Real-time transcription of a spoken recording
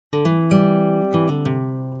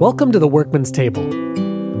Welcome to the Workman's Table,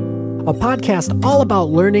 a podcast all about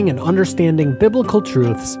learning and understanding biblical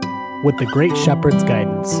truths with the Great Shepherd's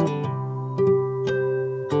guidance.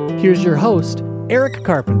 Here's your host, Eric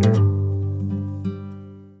Carpenter.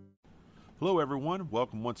 Hello, everyone.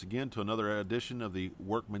 Welcome once again to another edition of the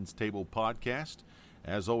Workman's Table podcast.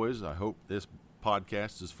 As always, I hope this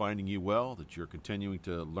podcast is finding you well, that you're continuing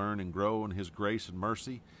to learn and grow in His grace and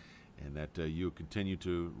mercy, and that you continue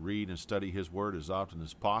to read and study His Word as often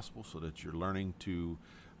as possible so that you're learning to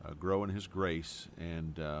grow in His grace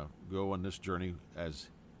and go on this journey as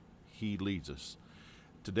He leads us.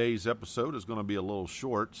 Today's episode is going to be a little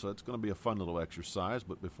short, so it's going to be a fun little exercise.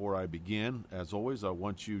 But before I begin, as always, I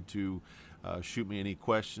want you to shoot me any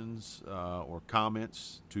questions or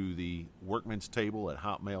comments to the workman's table at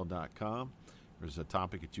hotmail.com. There's a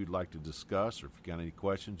topic that you'd like to discuss, or if you've got any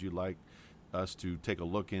questions you'd like us to take a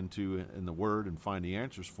look into in the Word and find the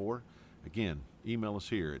answers for, again, email us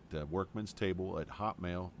here at workmanstable at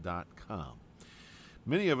hotmail.com.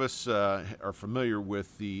 Many of us are familiar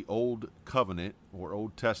with the Old Covenant or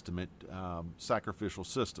Old Testament sacrificial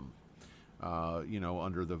system.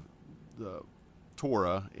 Under the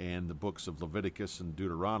Torah and the books of Leviticus and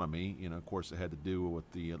Deuteronomy, of course, it had to do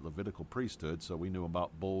with the Levitical priesthood, so we knew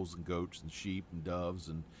about bulls and goats and sheep and doves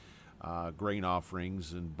and grain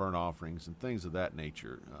offerings and burnt offerings and things of that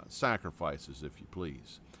nature, sacrifices, if you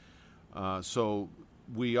please. So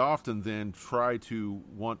we often then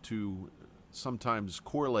want to sometimes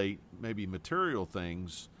correlate maybe material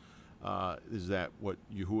things, is that what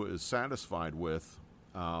Yahuwah is satisfied with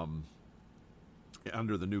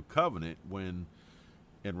under the new covenant, when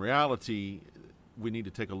in reality we need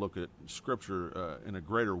to take a look at Scripture in a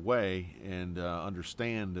greater way and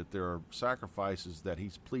understand that there are sacrifices that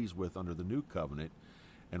He's pleased with under the new covenant,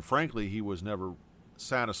 and frankly He was never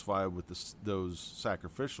satisfied with those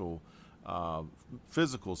sacrificial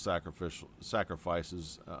physical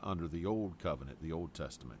sacrifices under the Old Covenant, the Old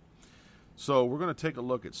Testament. So we're going to take a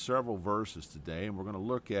look at several verses today, and we're going to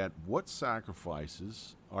look at what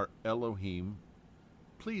sacrifices are Elohiym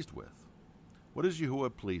pleased with. What is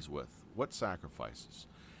Yahuwah pleased with? What sacrifices?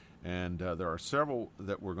 And there are several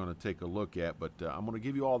that we're going to take a look at, but I'm going to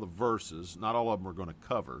give you all the verses. Not all of them are going to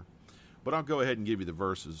cover, but I'll go ahead and give you the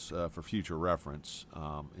verses for future reference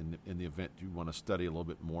in the event you want to study a little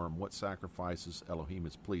bit more on what sacrifices Elohiym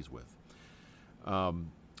is pleased with.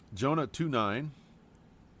 Jonah 2:9,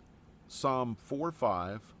 Psalm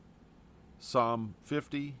 4:5, Psalm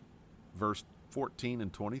 50, verse 14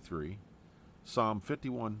 and 23, Psalm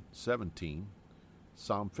 51:17,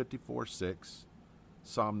 Psalm 54:6,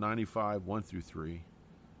 Psalm 95, 1 through 3,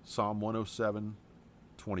 Psalm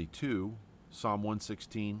 107:22, Psalm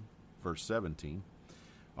 116, verse 17.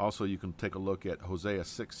 Also, you can take a look at Hosea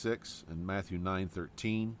 6:6 and Matthew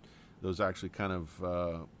 9:13. Those actually kind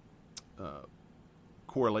of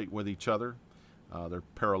correlate with each other. They're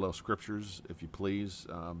parallel scriptures, if you please.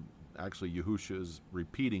 Actually, Yahushua is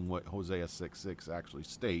repeating what Hosea 6:6 actually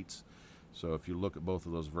states. So if you look at both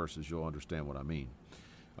of those verses, you'll understand what I mean.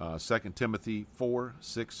 2 Timothy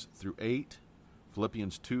 4:6 through 8,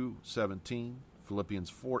 Philippians 2:17, Philippians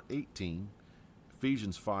 4:18,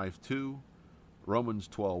 Ephesians 5:2, Romans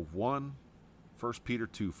 12:1, 1 Peter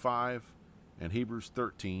 2:5, and Hebrews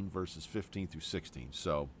 13, verses 15 through 16.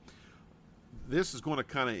 So this is going to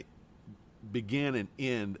kind of begin and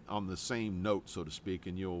end on the same note, so to speak,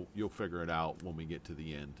 and you'll figure it out when we get to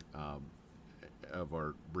the end of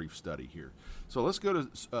our brief study here. So let's go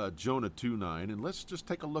to Jonah 2:9, and let's just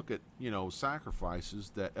take a look at sacrifices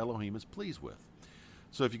that Elohiym is pleased with.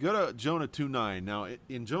 So if you go to Jonah 2:9, now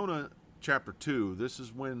in Jonah chapter 2, this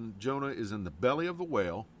is when Jonah is in the belly of the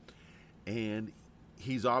whale, and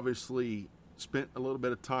he's obviously spent a little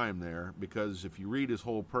bit of time there, because if you read his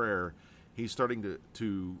whole prayer, he's starting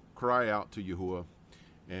to cry out to Yahuwah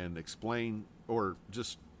and explain, or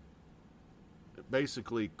just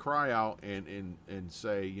basically cry out and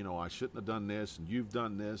say, I shouldn't have done this, and you've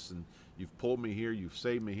done this, and you've pulled me here, you've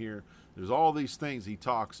saved me here. There's all these things he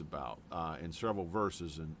talks about in several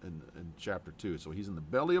verses in chapter 2. So he's in the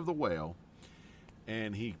belly of the whale,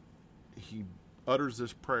 and he utters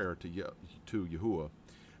this prayer to Yahuwah.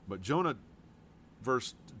 But Jonah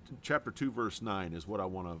chapter 2, verse 9 is what I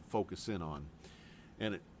want to focus in on.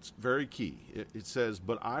 And it's very key. It says,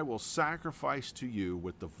 "But I will sacrifice to you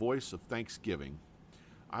with the voice of thanksgiving.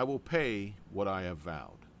 I will pay what I have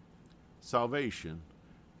vowed. Salvation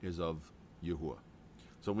is of Yahuwah."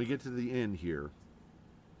 So when we get to the end here,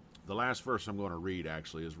 the last verse I'm going to read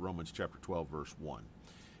actually is Romans chapter 12, verse 1.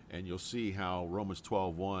 And you'll see how Romans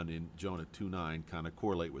 12:1 and Jonah 2:9 kind of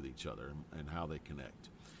correlate with each other and how they connect.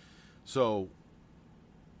 So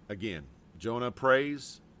Again, Jonah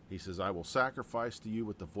prays. He says, I will sacrifice to you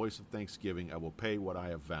with the voice of thanksgiving. I will pay what I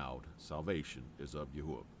have vowed. Salvation is of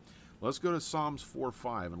Yahuwah. Let's go to Psalms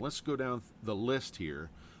 4:5, and let's go down the list here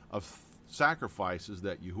of sacrifices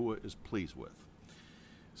that Yahuwah is pleased with.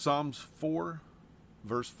 Psalms 4,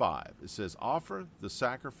 verse 5, it says, offer the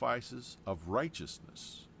sacrifices of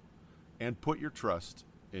righteousness and put your trust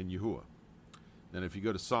in Yahuwah. Then if you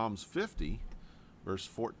go to Psalms 50, verse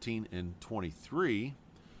 14 and 23,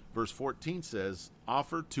 verse 14 says,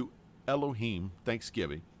 offer to Elohiym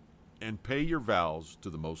thanksgiving and pay your vows to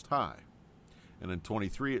the Most High. And in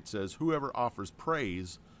 23 it says, whoever offers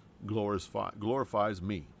praise glorifies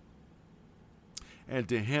me. And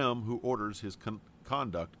to him who orders his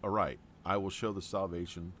conduct aright, I will show the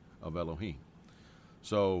salvation of Elohiym.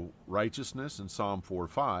 So righteousness in Psalm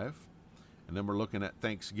 4:5, and then we're looking at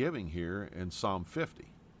thanksgiving here in Psalm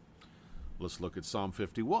 50. Let's look at Psalm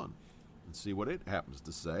 51 and see what it happens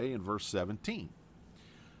to say in verse 17.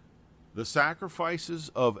 The sacrifices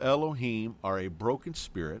of Elohiym are a broken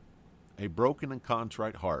spirit, a broken and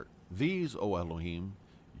contrite heart. These, O Elohiym,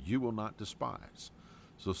 you will not despise.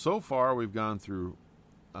 So far we've gone through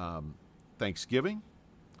thanksgiving,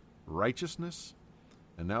 righteousness,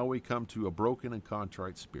 and now we come to a broken and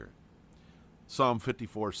contrite spirit. Psalm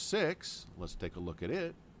 54:6, let's take a look at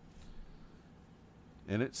it.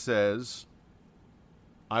 And it says,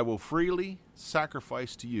 I will freely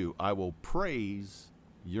sacrifice to you. I will praise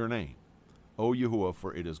your name, O Yahuwah,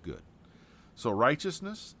 for it is good. So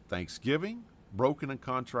righteousness, thanksgiving, broken and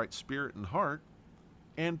contrite spirit and heart,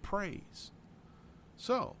 and praise.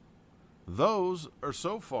 So those are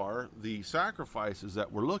so far the sacrifices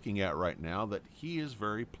that we're looking at right now that he is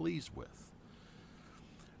very pleased with.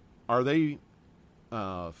 Are they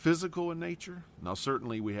physical in nature? Now,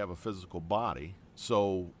 certainly we have a physical body,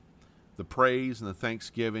 so the praise and the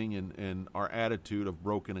thanksgiving and our attitude of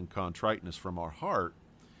broken and contriteness from our heart,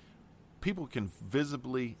 people can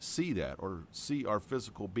visibly see that, or see our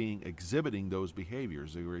physical being exhibiting those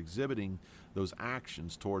behaviors. They were exhibiting those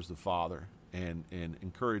actions towards the Father and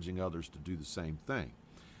encouraging others to do the same thing.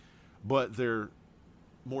 But they're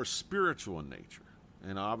more spiritual in nature.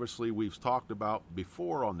 And obviously we've talked about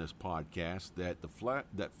before on this podcast that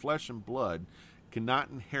that flesh and blood cannot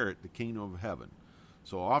inherit the kingdom of heaven.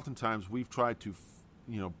 So oftentimes we've tried to,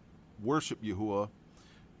 worship Yahuwah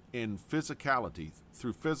in physicality,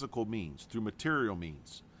 through physical means, through material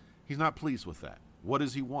means. He's not pleased with that. What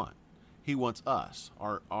does he want? He wants us,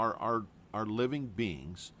 our living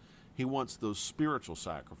beings. He wants those spiritual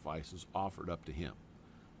sacrifices offered up to him.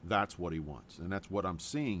 That's what he wants. And that's what I'm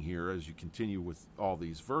seeing here as you continue with all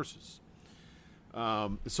these verses.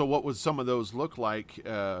 So what would some of those look like,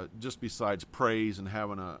 just besides praise and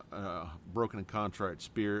having a broken and contrite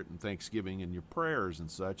spirit and thanksgiving in your prayers and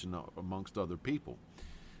such, and amongst other people?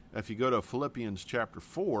 If you go to Philippians chapter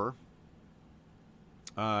 4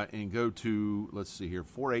 and go to, let's see here,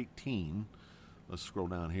 4:18. Let's scroll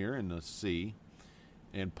down here and let's see.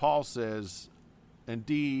 And Paul says,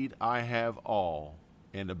 indeed, I have all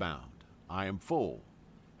and abound. I am full,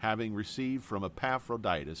 having received from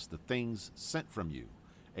Epaphroditus the things sent from you,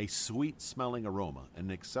 a sweet-smelling aroma,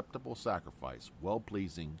 an acceptable sacrifice,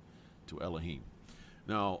 well-pleasing to Elohiym.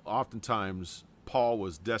 Now, oftentimes, Paul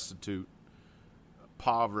was destitute,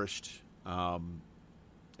 impoverished at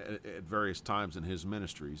various times in his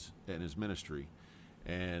ministry,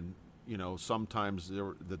 and sometimes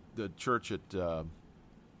the church at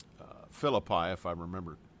Philippi, if I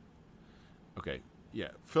remember.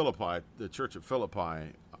 Philippi, the church at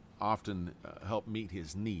Philippi often helped meet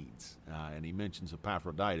his needs, and he mentions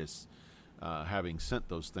Epaphroditus having sent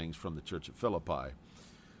those things from the church at Philippi.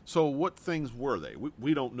 So what things were they?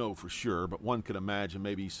 We don't know for sure, but one could imagine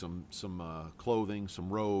maybe some clothing, some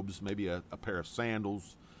robes, maybe a pair of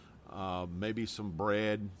sandals, maybe some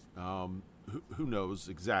bread. Who knows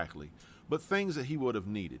exactly? But things that he would have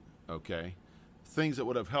needed, okay? Things that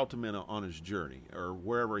would have helped him on his journey or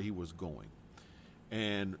wherever he was going.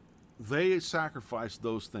 And they sacrificed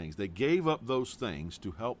those things. They gave up those things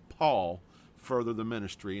to help Paul further the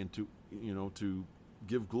ministry and to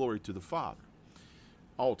give glory to the Father.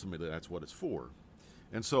 Ultimately, that's what it's for.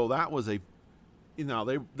 And so that was they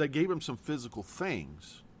gave him some physical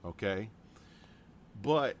things, okay?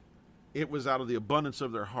 But it was out of the abundance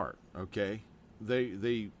of their heart, okay?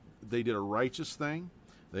 They did a righteous thing.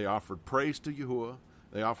 They offered praise to Yahuwah.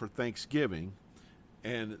 They offered thanksgiving.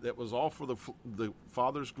 And that was all for the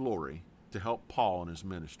Father's glory to help Paul in his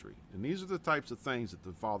ministry. And these are the types of things that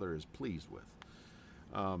the Father is pleased with.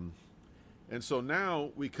 And so now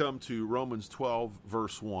we come to Romans 12,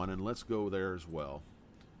 verse 1, and let's go there as well.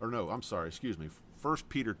 Or no, I'm sorry, excuse me. 1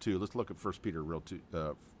 Peter 2. Let's look at 1 Peter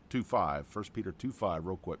 2:5. 1 Peter 2:5,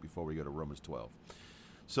 real quick before we go to Romans 12.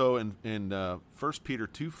 So in 1 Peter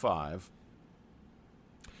 2:5,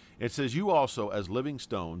 it says, "You also, as living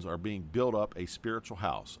stones, are being built up a spiritual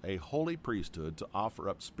house, a holy priesthood, to offer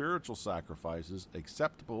up spiritual sacrifices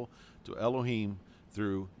acceptable to Elohiym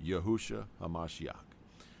through Yahushua HaMashiach."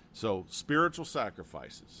 So spiritual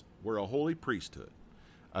sacrifices. We're a holy priesthood,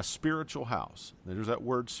 a spiritual house. There's that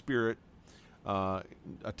word spirit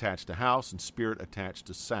attached to house and spirit attached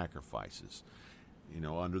to sacrifices.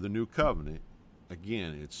 Under the new covenant,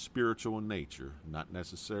 again, it's spiritual in nature, not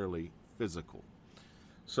necessarily physical.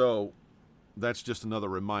 So that's just another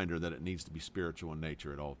reminder that it needs to be spiritual in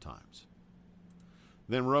nature at all times.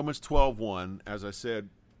 Then Romans 12:1, as I said,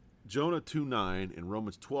 Jonah 2:9 and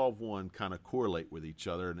Romans 12:1 kind of correlate with each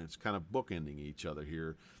other, and it's kind of bookending each other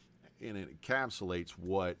here, and it encapsulates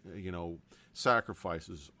what,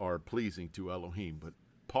 sacrifices are pleasing to Elohiym. But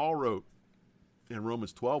Paul wrote in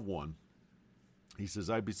Romans 12:1, he says,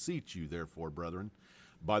 "I beseech you, therefore, brethren,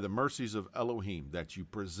 by the mercies of Elohiym, that you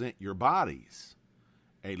present your bodies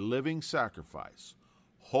a living sacrifice,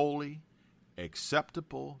 holy,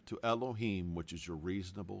 acceptable to Elohiym, which is your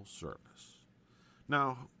reasonable service."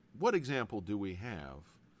 Now, what example do we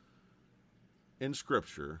have in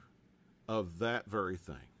Scripture of that very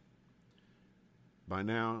thing? By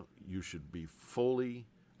now, you should be fully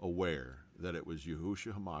aware that it was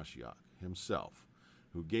Yahushua HaMashiach himself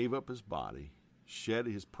who gave up his body, shed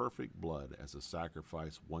his perfect blood as a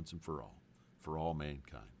sacrifice once and for all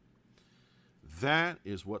mankind. That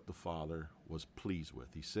is what the Father was pleased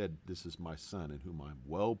with. He said, "This is my Son in whom I'm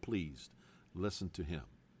well pleased. Listen to him."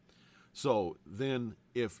 So then,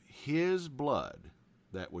 if his blood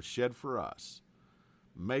that was shed for us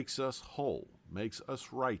makes us whole, makes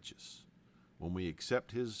us righteous, when we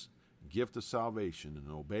accept his gift of salvation and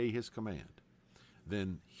obey his command,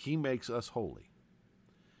 then he makes us holy.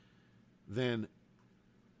 Then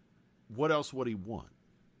what else would he want?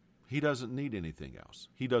 He doesn't need anything else.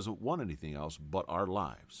 He doesn't want anything else but our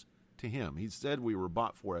lives to him. He said we were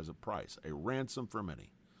bought for as a price, a ransom for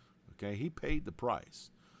many. Okay, he paid the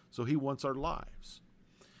price. So he wants our lives.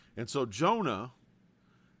 And so Jonah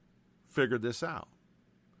figured this out.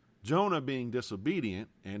 Jonah, being disobedient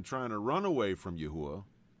and trying to run away from Yahuwah,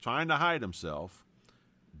 trying to hide himself,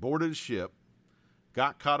 boarded a ship,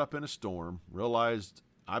 got caught up in a storm, realized,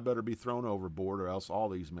 I better be thrown overboard or else all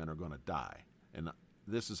these men are going to die. And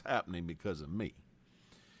this is happening because of me.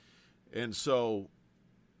 And so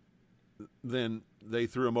then they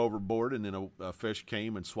threw him overboard, and then a fish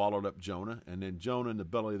came and swallowed up Jonah. And then Jonah, in the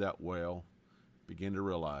belly of that whale, began to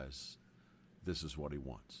realize this is what he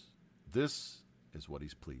wants. This is what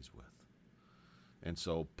he's pleased with. And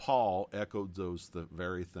so Paul echoed those the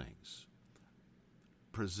very things.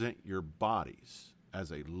 Present your bodies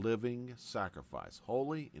as a living sacrifice,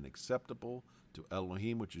 holy and acceptable to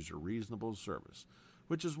Elohiym, which is your reasonable service.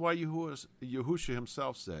 Which is why Yahushua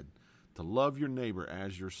himself said to love your neighbor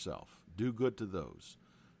as yourself. Do good to those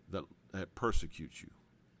that persecute you.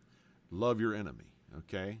 Love your enemy,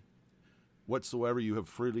 okay? Whatsoever you have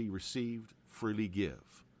freely received, freely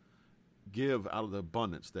give. Give out of the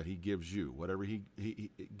abundance that he gives you. Whatever he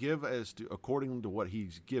give as to according to what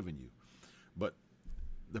he's given you. But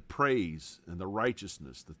the praise and the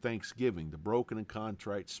righteousness, the thanksgiving, the broken and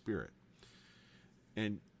contrite spirit,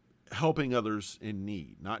 and helping others in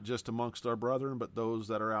need, not just amongst our brethren, but those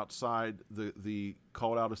that are outside the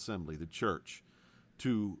called out assembly, the church,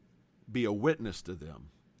 to be a witness to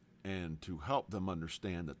them and to help them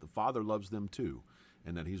understand that the Father loves them too,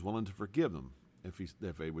 and that he's willing to forgive them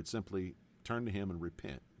if they would simply turn to him and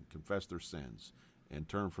repent and confess their sins and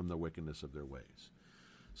turn from the wickedness of their ways.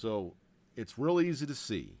 So it's real easy to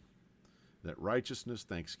see that righteousness,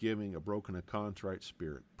 thanksgiving, a broken and contrite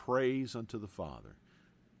spirit, praise unto the Father,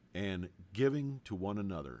 and giving to one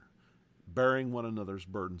another, bearing one another's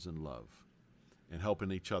burdens in love, and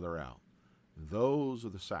helping each other out. Those are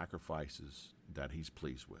the sacrifices that he's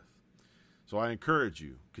pleased with. So I encourage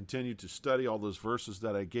you, continue to study all those verses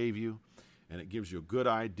that I gave you, and it gives you a good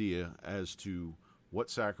idea as to what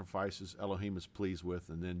sacrifices Elohiym is pleased with,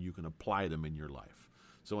 and then you can apply them in your life.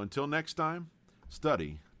 So until next time,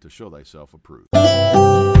 study to show thyself approved.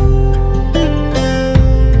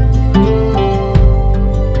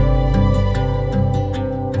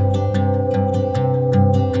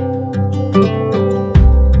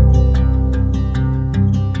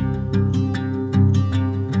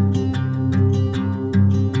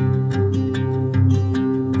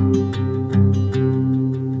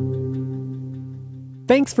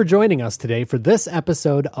 Thanks for joining us today for this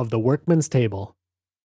episode of The Workman's Table.